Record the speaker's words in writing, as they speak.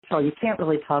all, you can't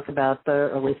really talk about the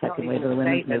early second wave of the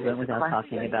women's movement without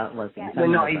talking about lesbian They're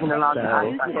not even allowed to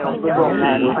ask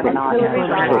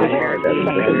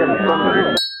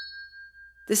that.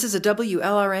 This is a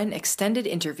WLRN extended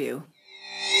interview.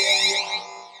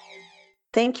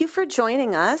 Thank you for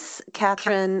joining us,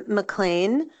 Catherine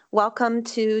McLean. Welcome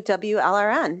to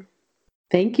WLRN.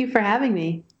 Thank you for having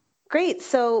me. Great.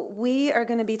 So we are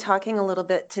going to be talking a little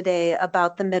bit today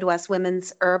about the Midwest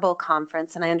Women's Herbal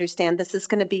Conference, and I understand this is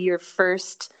going to be your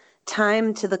first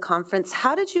time to the conference.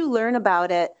 How did you learn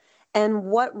about it, and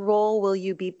what role will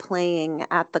you be playing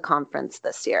at the conference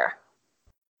this year?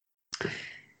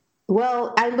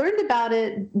 Well, I learned about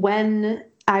it when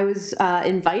I was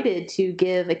invited to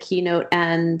give a keynote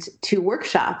and 2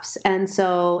 workshops. And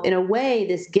so in a way,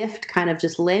 this gift kind of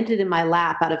just landed in my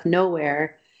lap out of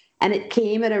nowhere. And it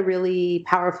came at a really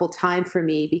powerful time for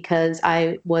me because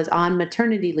I was on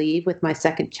maternity leave with my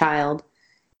second child.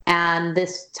 And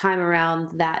this time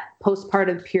around, that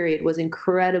postpartum period was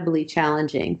incredibly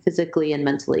challenging physically and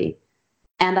mentally.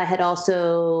 And I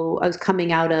was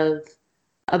coming out of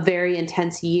a very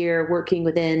intense year working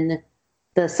within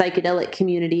the psychedelic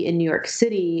community in New York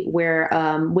City, where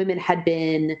women had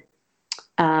been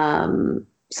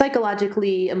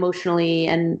psychologically, emotionally,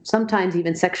 and sometimes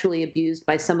even sexually abused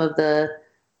by some of the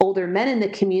older men in the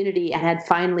community and had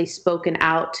finally spoken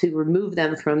out to remove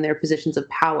them from their positions of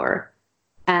power.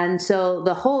 And so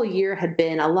the whole year had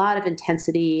been a lot of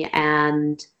intensity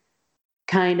and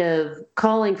kind of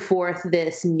calling forth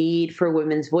this need for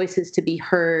women's voices to be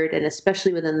heard, and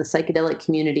especially within the psychedelic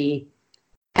community.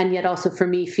 And yet also for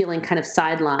me, feeling kind of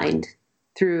sidelined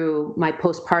through my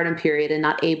postpartum period and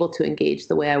not able to engage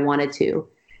the way I wanted to.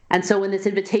 And so when this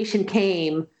invitation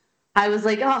came, I was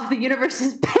like, oh, the universe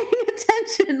is paying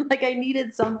attention. Like I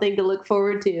needed something to look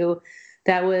forward to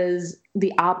that was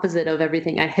the opposite of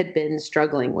everything I had been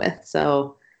struggling with.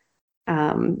 So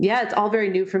it's all very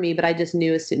new for me, but I just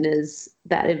knew as soon as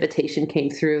that invitation came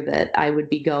through that I would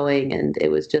be going. And it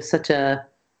was just such a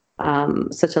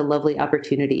lovely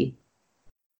opportunity.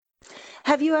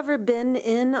 Have you ever been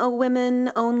in a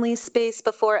women-only space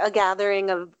before, a gathering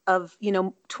of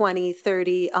 20,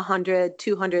 30, 100,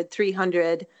 200,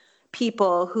 300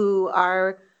 people who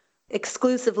are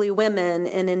exclusively women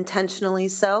and intentionally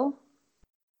so?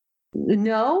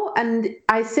 No, and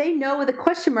I say no with a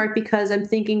question mark because I'm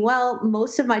thinking, well,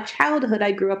 most of my childhood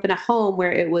I grew up in a home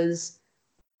where it was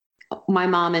my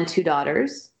mom and 2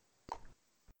 daughters.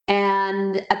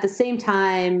 And at the same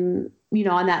time,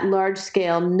 on that large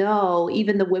scale, no,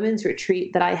 even the women's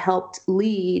retreat that I helped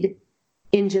lead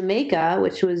in Jamaica,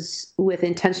 which was with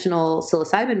intentional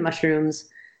psilocybin mushrooms,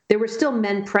 there were still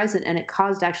men present, and it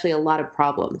caused actually a lot of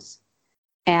problems.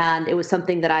 And it was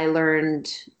something that I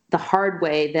learned the hard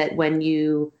way, that when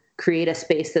you create a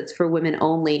space that's for women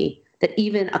only, that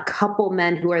even a couple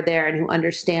men who are there and who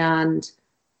understand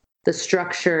the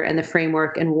structure and the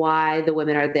framework and why the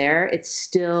women are there, it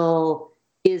still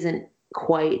isn't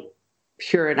quite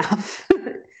pure enough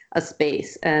a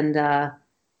space. And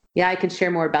I can share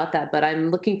more about that, but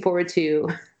I'm looking forward to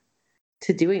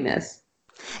doing this.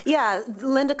 Yeah,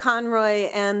 Linda Conroy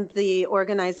and the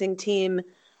organizing team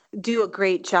do a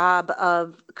great job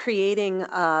of creating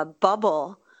a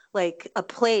bubble, like a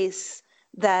place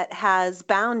that has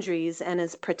boundaries and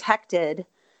is protected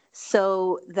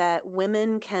so that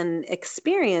women can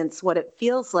experience what it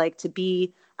feels like to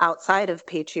be outside of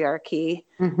patriarchy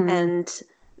and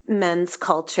men's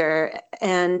culture,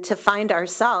 and to find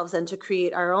ourselves and to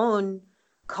create our own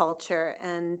culture.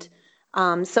 And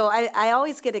so I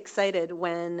always get excited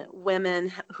when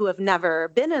women who have never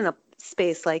been in a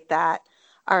space like that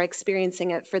are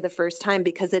experiencing it for the first time,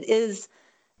 because it is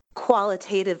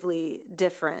qualitatively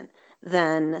different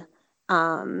than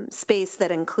space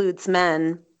that includes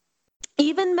men,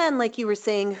 even men, like you were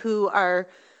saying, who are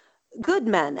good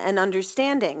men and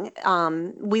understanding.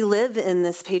 We live in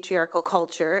this patriarchal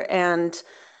culture, and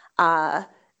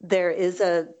there is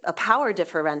a power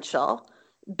differential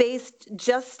based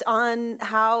just on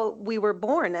how we were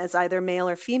born as either male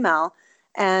or female.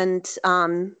 And,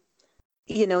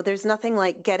 there's nothing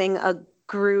like getting a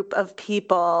group of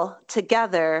people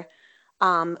together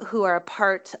who are a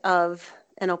part of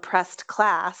an oppressed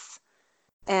class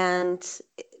and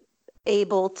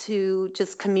able to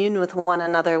just commune with one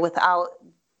another without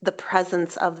the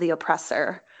presence of the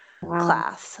oppressor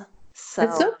class. So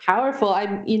it's so powerful.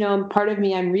 Part of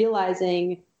me, I'm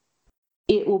realizing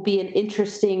it will be an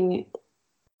interesting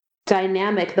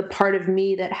dynamic, the part of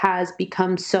me that has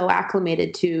become so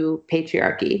acclimated to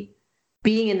patriarchy,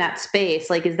 being in that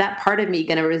space. Like, is that part of me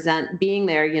going to resent being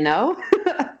there?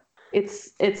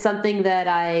 It's something that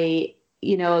I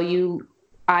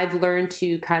I've learned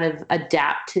to kind of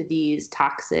adapt to these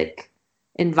toxic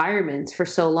environments for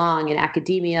so long in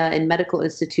academia and medical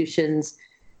institutions,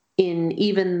 in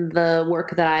even the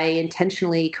work that I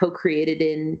intentionally co-created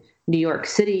in New York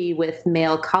City with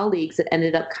male colleagues that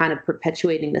ended up kind of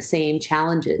perpetuating the same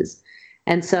challenges.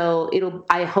 And so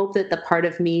I hope that the part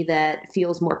of me that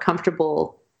feels more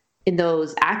comfortable in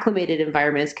those acclimated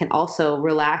environments can also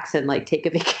relax and like take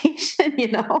a vacation, you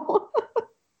know?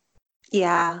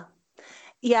 Yeah.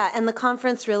 Yeah. And the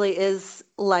conference really is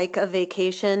like a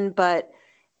vacation, but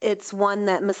it's one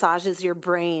that massages your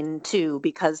brain too,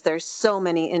 because there's so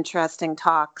many interesting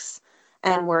talks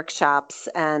and workshops,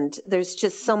 and there's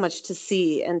just so much to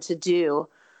see and to do.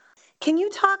 Can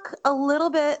you talk a little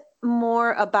bit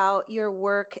more about your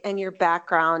work and your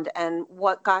background and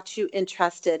what got you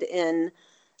interested in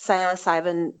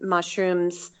psilocybin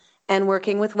mushrooms and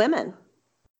working with women?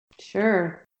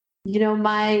 Sure. You know,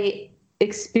 my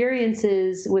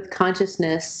experiences with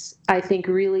consciousness, I think,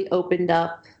 really opened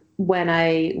up when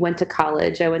I went to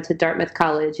college. I went to Dartmouth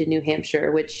College in New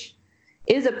Hampshire, which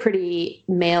is a pretty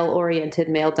male-oriented,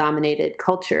 male-dominated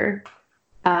culture.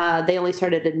 They only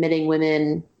started admitting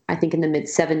women, I think, in the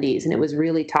mid-'70s, and it was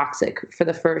really toxic for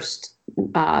the first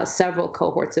several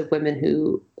cohorts of women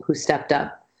who stepped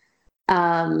up.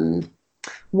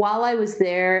 While I was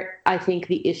there, I think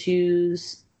the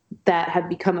issues that have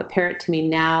become apparent to me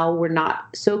now were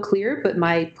not so clear, but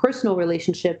my personal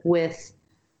relationship with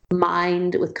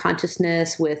mind, with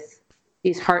consciousness, with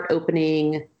these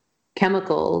heart-opening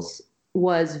chemicals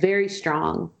was very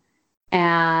strong.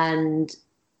 And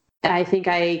I think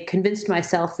I convinced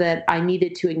myself that I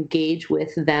needed to engage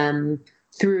with them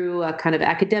through a kind of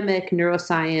academic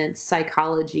neuroscience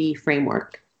psychology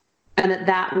framework, and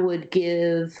that would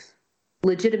give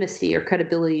legitimacy or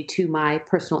credibility to my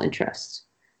personal interests.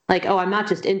 Like, oh, I'm not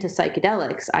just into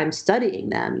psychedelics, I'm studying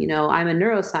them. You know, I'm a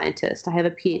neuroscientist, I have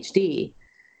a PhD.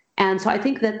 And so I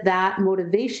think that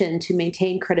motivation to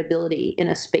maintain credibility in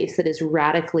a space that is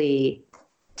radically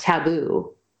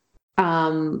taboo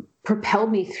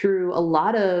propelled me through a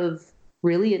lot of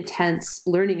really intense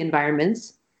learning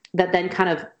environments that then kind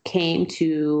of came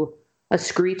to a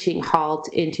screeching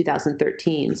halt in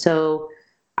 2013. So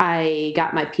I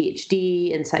got my PhD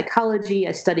in psychology.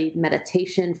 I studied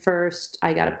meditation first.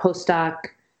 I got a postdoc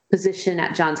position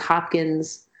at Johns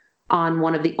Hopkins on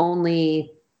one of the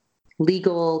only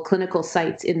legal clinical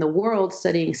sites in the world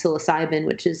studying psilocybin,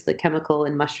 which is the chemical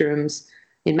in mushrooms,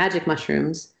 in magic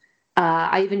mushrooms.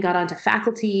 I even got onto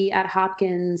faculty at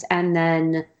Hopkins. And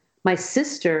then my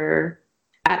sister,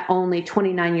 at only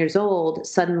 29 years old,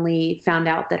 suddenly found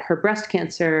out that her breast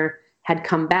cancer had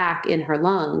come back in her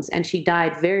lungs, and she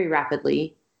died very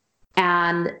rapidly.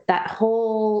 And that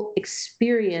whole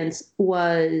experience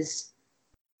was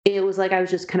like I was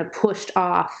just kind of pushed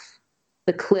off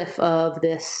the cliff of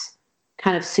this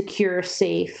kind of secure,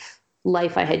 safe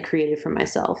life I had created for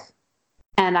myself.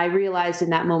 And I realized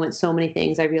in that moment so many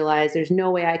things. I realized there's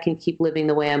no way I can keep living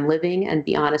the way I'm living and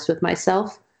be honest with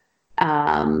myself.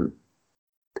 I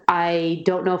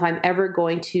don't know if I'm ever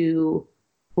going to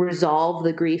resolve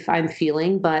the grief I'm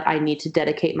feeling, but I need to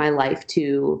dedicate my life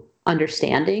to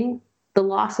understanding the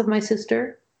loss of my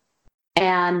sister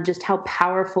and just how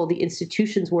powerful the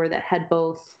institutions were that had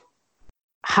both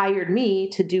hired me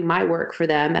to do my work for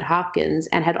them at Hopkins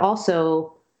and had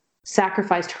also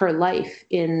sacrificed her life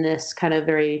in this kind of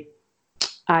very,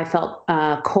 I felt,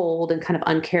 cold and kind of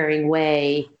uncaring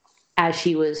way as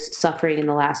she was suffering in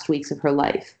the last weeks of her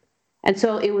life. And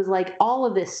so it was like all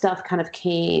of this stuff kind of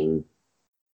came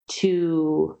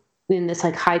to in this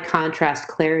like high contrast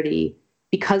clarity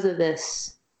because of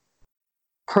this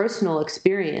personal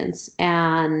experience.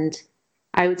 And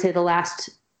I would say the last,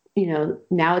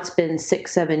 now it's been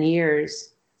 6-7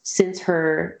 years since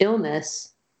her illness,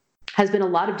 has been a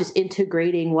lot of just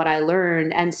integrating what I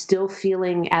learned and still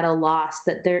feeling at a loss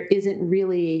that there isn't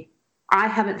really, I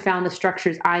haven't found the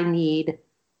structures I need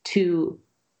to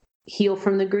heal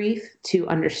from the grief, to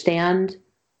understand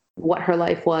what her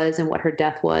life was and what her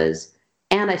death was.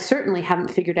 And I certainly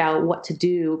haven't figured out what to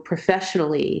do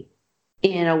professionally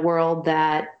in a world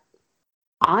that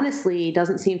honestly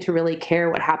doesn't seem to really care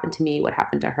what happened to me, what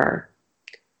happened to her.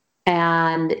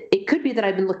 And it could be that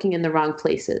I've been looking in the wrong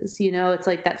places. It's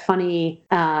like that funny,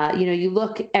 you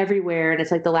look everywhere and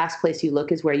it's like the last place you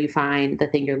look is where you find the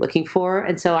thing you're looking for.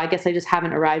 And so I guess I just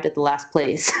haven't arrived at the last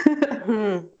place.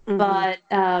 Mm-hmm. But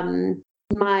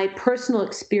my personal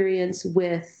experience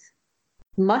with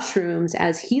mushrooms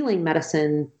as healing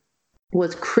medicine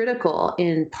was critical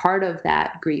in part of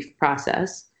that grief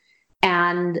process.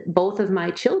 And both of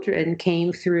my children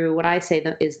came through what I say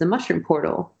is the mushroom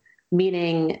portal,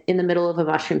 meaning in the middle of a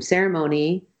mushroom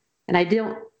ceremony. And I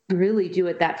don't really do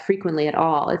it that frequently at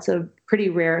all. It's a pretty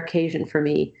rare occasion for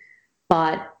me.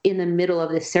 But in the middle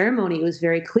of this ceremony, it was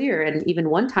very clear. And even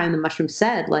one time the mushroom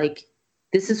said, like,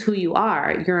 this is who you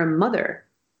are. You're a mother.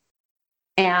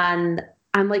 And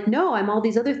I'm like, no, I'm all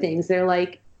these other things. They're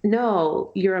like,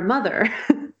 no, you're a mother.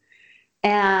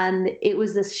 And it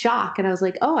was this shock. And I was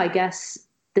like, oh, I guess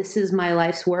this is my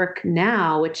life's work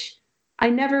now, which I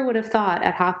never would have thought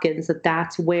at Hopkins that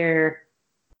that's where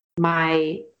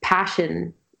my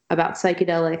passion about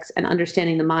psychedelics and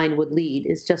understanding the mind would lead,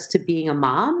 is just to being a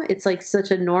mom. It's like such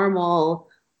a normal,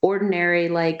 ordinary,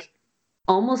 like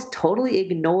almost totally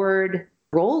ignored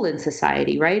role in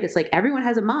society, right? It's like everyone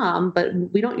has a mom, but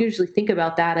we don't usually think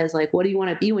about that as like, what do you want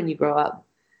to be when you grow up?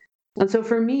 And so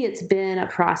for me, it's been a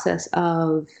process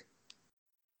of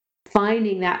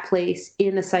finding that place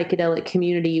in the psychedelic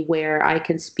community where I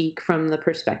can speak from the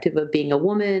perspective of being a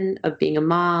woman, of being a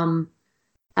mom.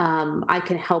 I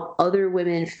can help other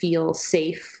women feel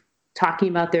safe talking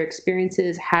about their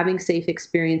experiences, having safe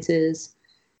experiences.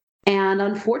 And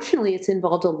unfortunately, it's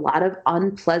involved a lot of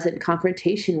unpleasant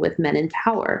confrontation with men in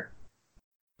power.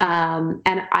 And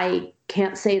I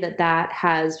can't say that that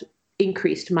has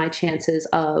increased my chances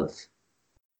of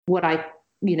what I,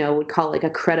 would call like a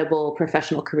credible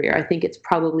professional career. I think it's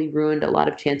probably ruined a lot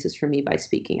of chances for me by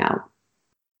speaking out.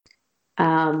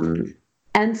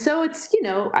 And so it's,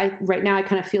 right now I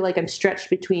kind of feel like I'm stretched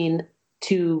between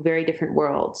two very different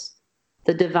worlds,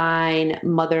 the divine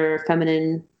mother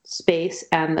feminine space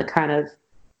and the kind of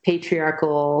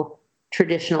patriarchal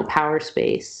traditional power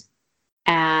space.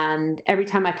 And every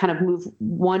time I kind of move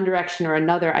one direction or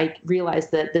another, I realize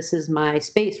that this is my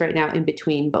space right now in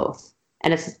between both.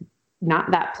 And it's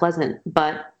not that pleasant,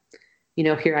 but,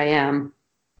 here I am.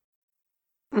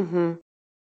 Mm-hmm.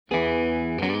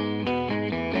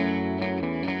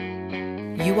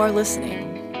 You are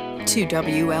listening to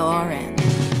WLRN.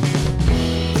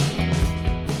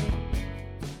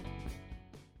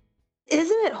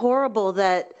 Isn't it horrible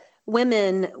that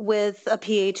women with a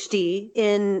PhD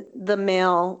in the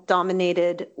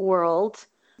male-dominated world,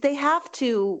 they have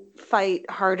to fight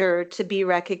harder to be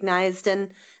recognized,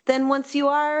 and then once you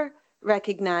are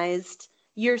recognized,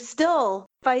 you're still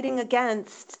fighting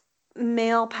against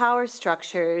male power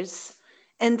structures.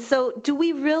 And so do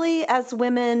we really, as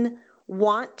women,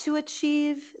 want to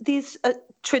achieve these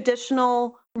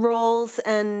traditional roles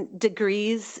and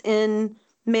degrees in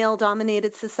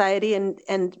male-dominated society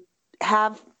and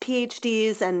have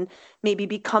PhDs and maybe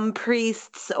become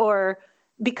priests or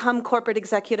become corporate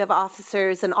executive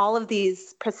officers and all of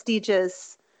these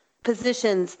prestigious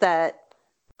positions that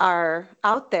are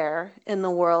out there in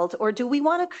the world? Or do we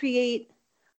want to create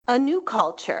a new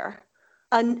culture,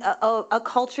 a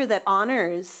culture that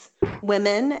honors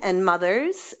women and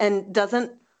mothers and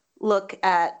doesn't look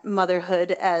at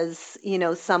motherhood as,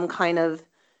 some kind of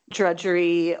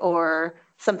drudgery or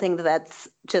something that's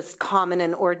just common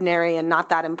and ordinary and not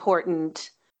that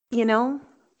important,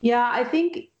 Yeah, I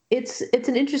think it's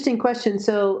an interesting question.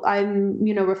 So I'm,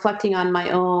 reflecting on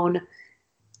my own,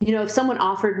 if someone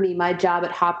offered me my job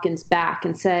at Hopkins back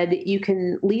and said, you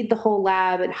can lead the whole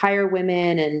lab and hire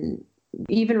women and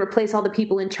even replace all the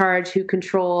people in charge who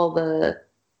control the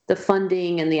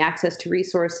funding and the access to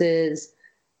resources,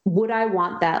 would I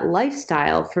want that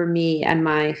lifestyle for me and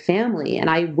my family? And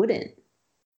I wouldn't.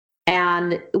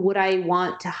 And would I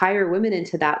want to hire women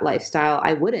into that lifestyle?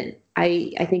 I wouldn't.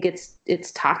 I think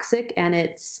it's toxic, and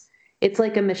it's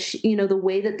like a machine, the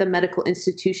way that the medical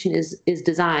institution is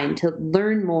designed to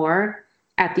learn more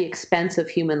at the expense of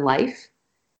human life.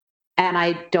 And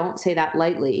I don't say that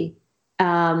lightly.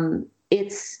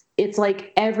 It's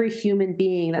like every human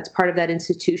being that's part of that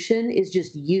institution is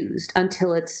just used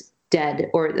until it's dead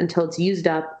or until it's used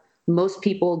up. Most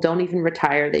people don't even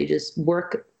retire. They just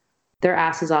work their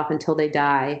asses off until they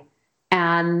die.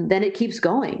 And then it keeps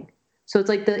going. So it's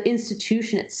like the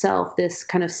institution itself, this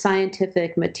kind of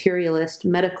scientific, materialist,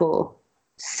 medical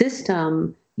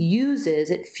system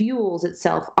it fuels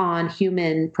itself on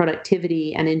human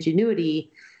productivity and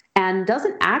ingenuity, and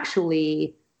doesn't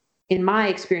actually, in my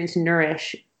experience,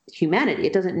 nourish humanity.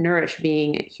 It doesn't nourish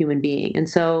being a human being. And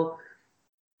so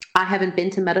I haven't been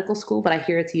to medical school, but I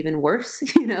hear it's even worse,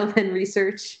 than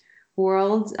research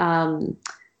world.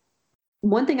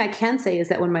 One thing I can say is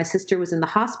that when my sister was in the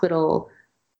hospital,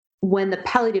 when the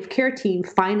palliative care team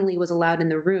finally was allowed in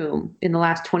the room, in the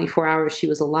last 24 hours, she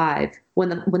was alive. When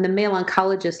the male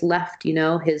oncologist left,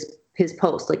 his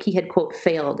post, like he had, quote,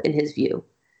 failed in his view.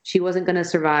 She wasn't going to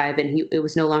survive, and it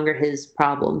was no longer his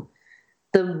problem.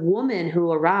 The woman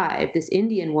who arrived, this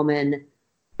Indian woman,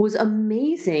 was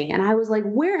amazing. And I was like,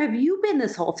 where have you been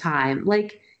this whole time?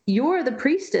 Like, you're the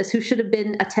priestess who should have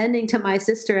been attending to my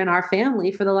sister and our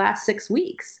family for the last 6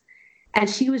 weeks. And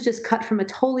she was just cut from a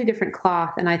totally different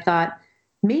cloth. And I thought,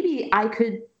 maybe I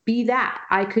could be that.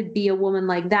 I could be a woman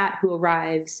like that who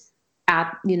arrives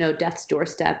at, death's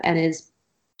doorstep and is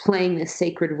playing this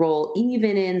sacred role,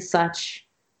 even in such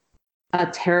a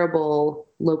terrible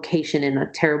location, in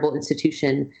a terrible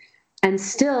institution. And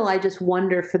still, I just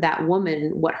wonder for that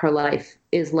woman what her life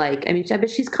is like. I mean, I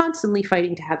bet she's constantly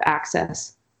fighting to have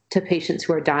access to patients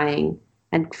who are dying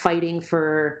and fighting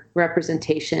for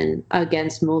representation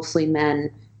against mostly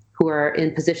men who are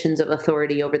in positions of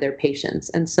authority over their patients.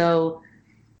 And so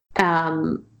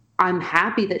I'm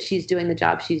happy that she's doing the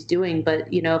job she's doing. But,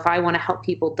 if I want to help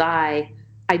people die,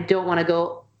 I don't want to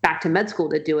go back to med school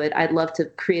to do it. I'd love to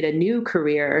create a new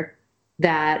career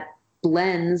that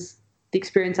blends the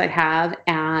experience I have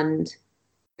and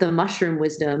the mushroom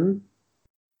wisdom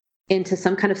into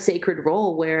some kind of sacred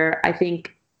role where I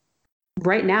think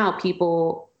right now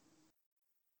people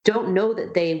don't know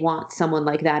that they want someone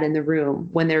like that in the room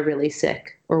when they're really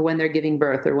sick or when they're giving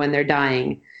birth or when they're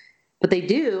dying. But they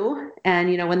do. And,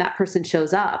 when that person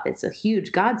shows up, it's a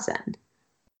huge godsend.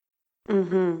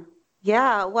 Mm-hmm.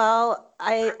 Yeah, well,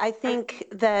 I think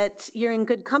that you're in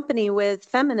good company with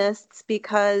feminists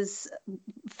because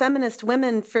feminist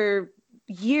women for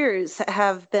years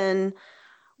have been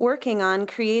working on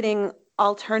creating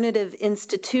alternative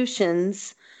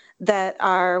institutions that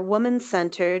are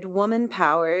woman-centered,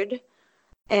 woman-powered,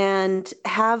 and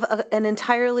have an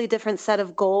entirely different set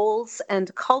of goals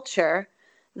and culture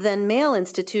than male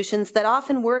institutions that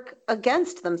often work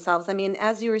against themselves. I mean,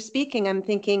 as you were speaking, I'm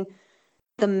thinking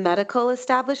the medical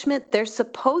establishment, they're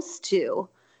supposed to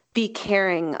be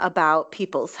caring about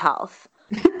people's health.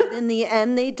 But in the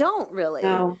end, they don't really.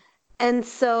 No. And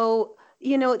so,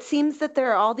 it seems that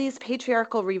there are all these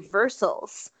patriarchal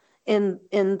reversals in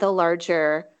the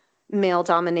larger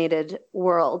male-dominated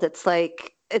world. It's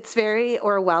like, it's very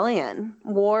Orwellian.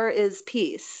 War is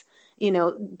peace.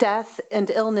 Death and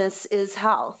illness is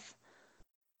health.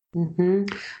 Mm-hmm.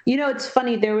 It's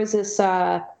funny. There was this,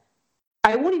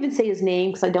 I won't even say his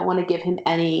name because I don't want to give him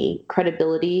any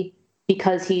credibility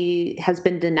because he has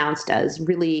been denounced as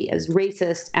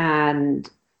racist and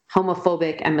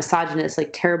homophobic and misogynist, like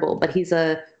terrible. But he's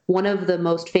one of the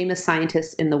most famous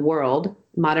scientists in the world,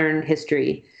 modern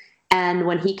history. And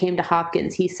when he came to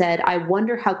Hopkins, he said, I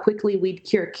wonder how quickly we'd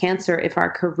cure cancer if our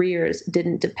careers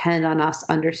didn't depend on us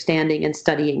understanding and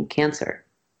studying cancer.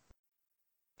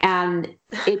 And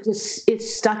it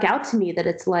stuck out to me that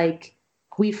it's like,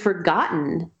 we've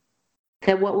forgotten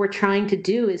that what we're trying to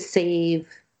do is save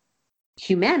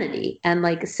humanity and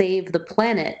save the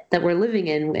planet that we're living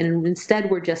in. And instead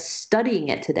we're just studying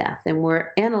it to death and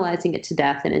we're analyzing it to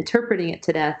death and interpreting it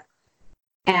to death.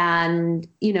 And,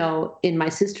 in my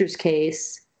sister's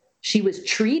case, she was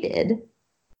treated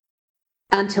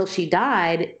until she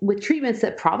died with treatments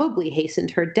that probably hastened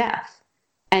her death.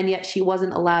 And yet she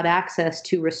wasn't allowed access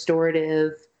to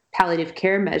restorative palliative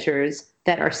care measures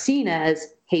that are seen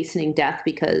as hastening death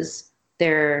because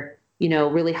they're,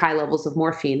 really high levels of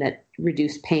morphine that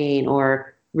reduce pain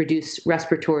or reduce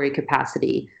respiratory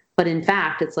capacity. But in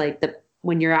fact, it's like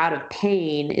when you're out of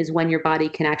pain is when your body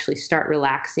can actually start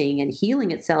relaxing and healing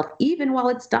itself, even while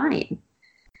it's dying.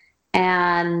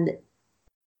 And,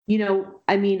 I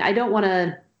don't want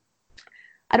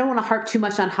to harp too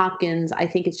much on Hopkins. I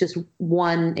think it's just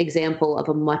one example of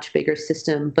a much bigger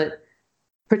system, but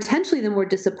potentially the more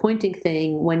disappointing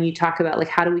thing when you talk about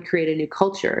how do we create a new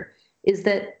culture is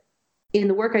that in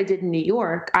the work I did in New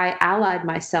York, I allied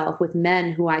myself with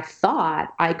men who I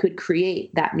thought I could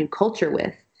create that new culture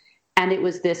with. And it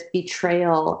was this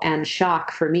betrayal and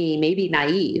shock for me, maybe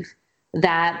naive,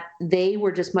 that they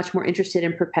were just much more interested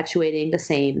in perpetuating the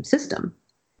same system,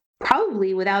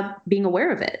 probably without being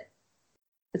aware of it.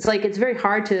 It's it's very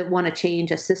hard to want to change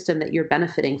a system that you're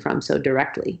benefiting from so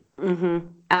directly. Mm-hmm.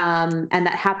 And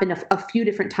that happened a few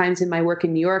different times in my work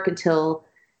in New York until,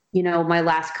 my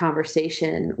last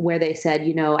conversation where they said,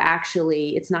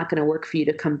 actually, it's not going to work for you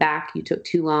to come back. You took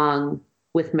too long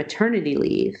with maternity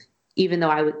leave, even though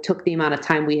I took the amount of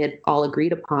time we had all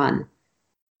agreed upon.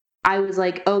 I was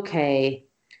like, okay,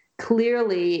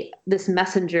 clearly this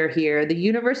messenger here, the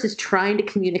universe is trying to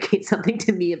communicate something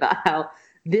to me about how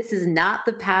this is not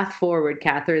the path forward,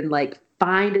 Catherine.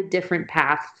 Find a different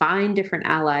path, find different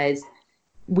allies.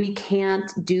 We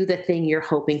can't do the thing you're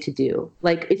hoping to do.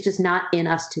 It's just not in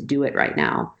us to do it right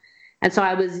now. And so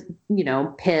I was,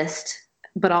 pissed,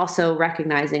 but also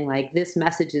recognizing this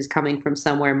message is coming from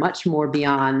somewhere much more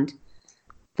beyond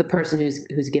the person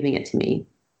who's giving it to me.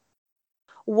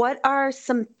 What are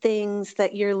some things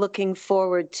that you're looking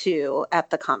forward to at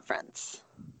the conference?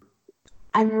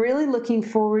 I'm really looking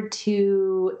forward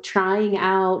to trying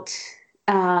out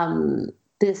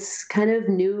this kind of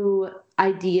new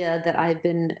idea that I've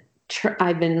been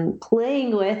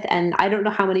playing with, and I don't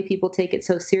know how many people take it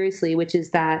so seriously, which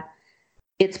is that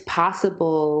it's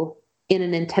possible in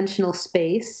an intentional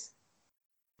space,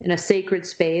 in a sacred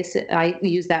space, I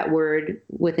use that word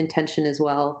with intention as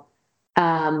well,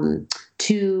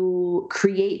 to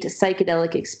create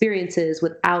psychedelic experiences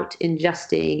without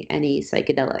ingesting any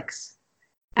psychedelics.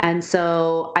 And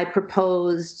so I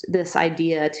proposed this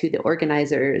idea to the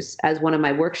organizers as one of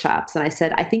my workshops. And I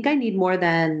said, I think I need more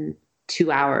than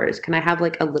 2 hours. Can I have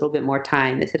like a little bit more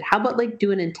time? They said, how about like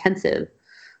do an intensive?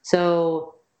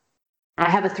 So I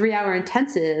have a 3-hour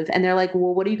intensive, and they're like,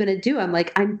 well, what are you going to do? I'm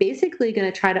like, I'm basically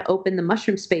going to try to open the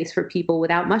mushroom space for people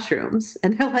without mushrooms.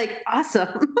 And they're like,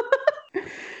 awesome.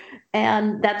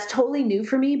 And that's totally new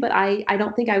for me, but I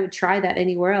don't think I would try that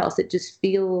anywhere else. It just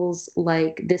feels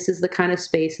like this is the kind of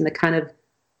space and the kind of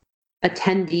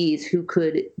attendees who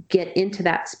could get into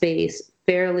that space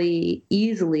fairly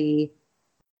easily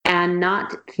and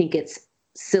not think it's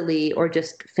silly or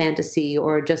just fantasy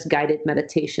or just guided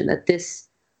meditation, that this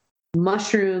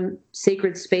mushroom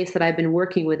sacred space that I've been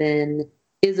working within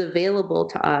is available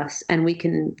to us and we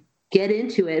can get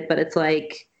into it, but it's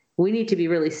like, we need to be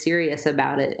really serious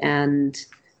about it and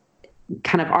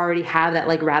kind of already have that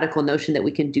like radical notion that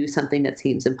we can do something that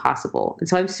seems impossible. And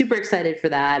so I'm super excited for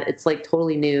that. It's like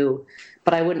totally new,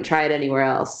 but I wouldn't try it anywhere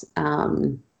else.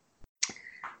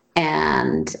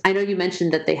 And I know you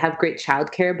mentioned that they have great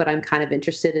childcare, but I'm kind of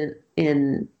interested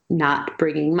in not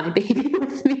bringing my baby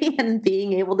with me and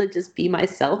being able to just be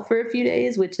myself for a few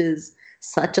days, which is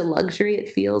such a luxury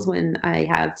it feels when I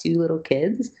have 2 little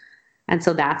kids. And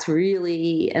so that's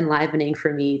really enlivening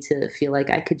for me to feel like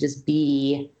I could just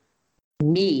be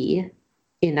me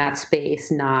in that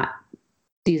space, not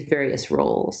these various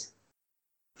roles.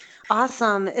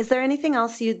 Awesome. Is there anything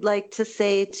else you'd like to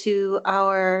say to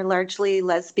our largely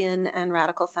lesbian and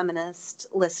radical feminist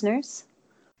listeners?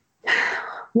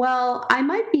 Well, I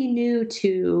might be new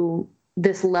to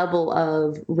this level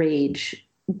of rage,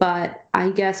 but I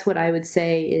guess what I would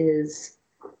say is,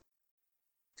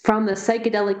 from the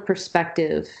psychedelic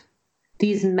perspective,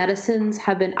 these medicines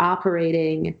have been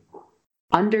operating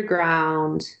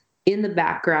underground, in the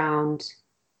background,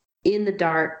 in the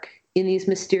dark, in these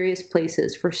mysterious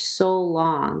places for so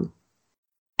long.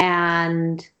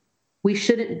 And we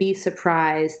shouldn't be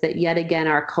surprised that yet again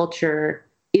our culture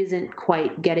isn't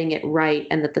quite getting it right,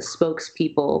 and that the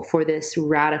spokespeople for this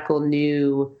radical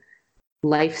new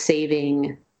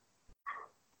life-saving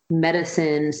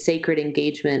medicine, sacred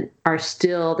engagement are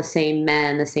still the same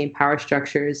men, the same power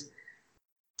structures.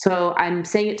 So I'm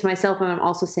saying it to myself, and I'm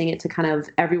also saying it to kind of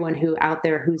everyone who out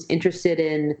there who's interested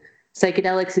in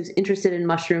psychedelics, who's interested in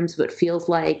mushrooms, but feels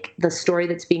like the story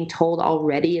that's being told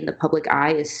already in the public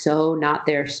eye is so not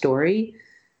their story,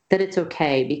 that it's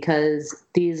okay, because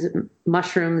these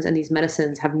mushrooms and these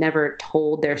medicines have never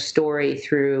told their story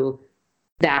through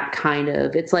that kind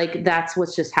of, it's like that's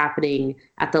what's just happening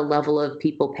at the level of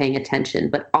people paying attention.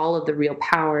 But all of the real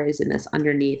power is in this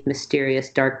underneath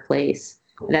mysterious dark place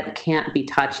that can't be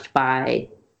touched by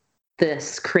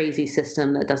this crazy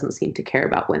system that doesn't seem to care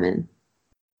about women.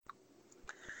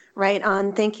 Right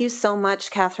on. Thank you so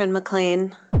much, Catherine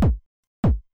McLean.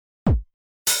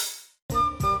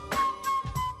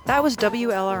 That was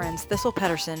WLRN's Thistle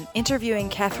Pedersen interviewing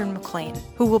Catherine McLean,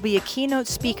 who will be a keynote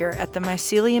speaker at the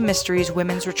Mycelium Mysteries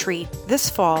Women's Retreat this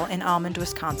fall in Almond,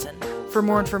 Wisconsin. For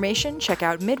more information, check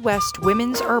out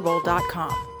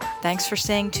MidwestWomen'sHerbal.com. Thanks for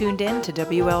staying tuned in to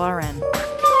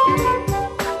WLRN.